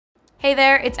Hey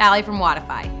there, it's Allie from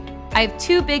Wodify. I have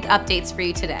two big updates for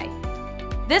you today.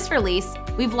 This release,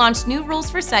 we've launched new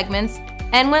rules for segments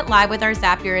and went live with our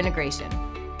Zapier integration.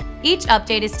 Each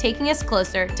update is taking us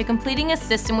closer to completing a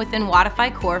system within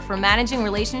Wodify Core for managing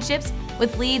relationships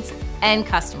with leads and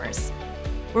customers.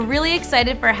 We're really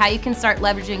excited for how you can start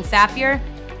leveraging Zapier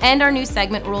and our new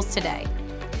segment rules today.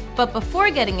 But before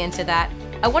getting into that,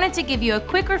 I wanted to give you a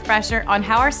quick refresher on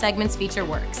how our segments feature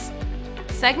works.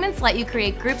 Segments let you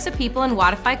create groups of people in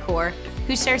Wodify Core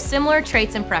who share similar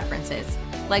traits and preferences,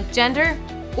 like gender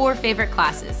or favorite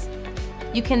classes.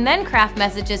 You can then craft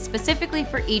messages specifically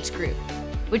for each group,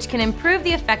 which can improve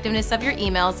the effectiveness of your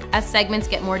emails as segments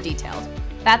get more detailed.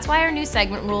 That's why our new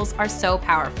segment rules are so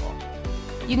powerful.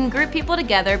 You can group people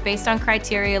together based on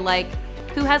criteria like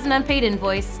who has an unpaid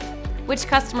invoice, which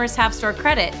customers have stored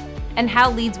credit, and how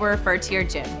leads were referred to your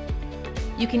gym.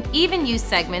 You can even use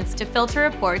segments to filter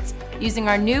reports using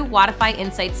our new Wodify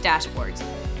Insights dashboard,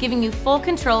 giving you full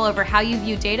control over how you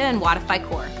view data in Wodify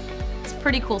Core. It's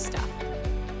pretty cool stuff.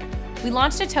 We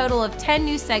launched a total of 10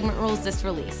 new segment rules this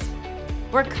release.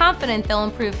 We're confident they'll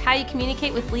improve how you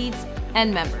communicate with leads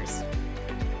and members.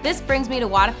 This brings me to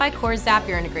Wodify Core's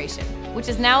Zapier integration, which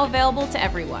is now available to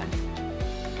everyone.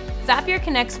 Zapier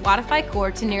connects Wodify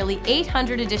Core to nearly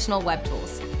 800 additional web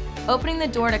tools, opening the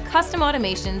door to custom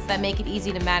automations that make it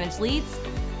easy to manage leads,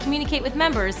 communicate with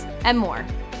members, and more.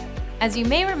 As you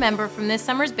may remember from this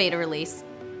summer's beta release,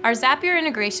 our Zapier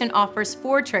integration offers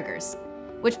 4 triggers,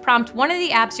 which prompt one of the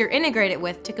apps you're integrated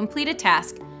with to complete a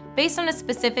task based on a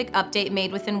specific update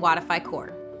made within Wodify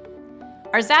Core.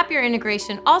 Our Zapier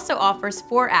integration also offers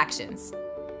 4 actions.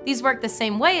 These work the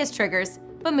same way as triggers,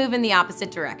 but move in the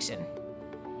opposite direction.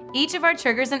 Each of our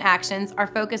triggers and actions are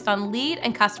focused on lead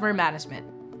and customer management.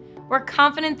 We're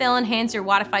confident they'll enhance your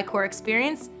Wodify Core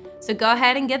experience, so go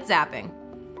ahead and get zapping.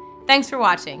 Thanks for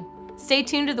watching. Stay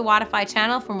tuned to the Wodify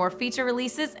channel for more feature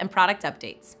releases and product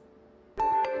updates.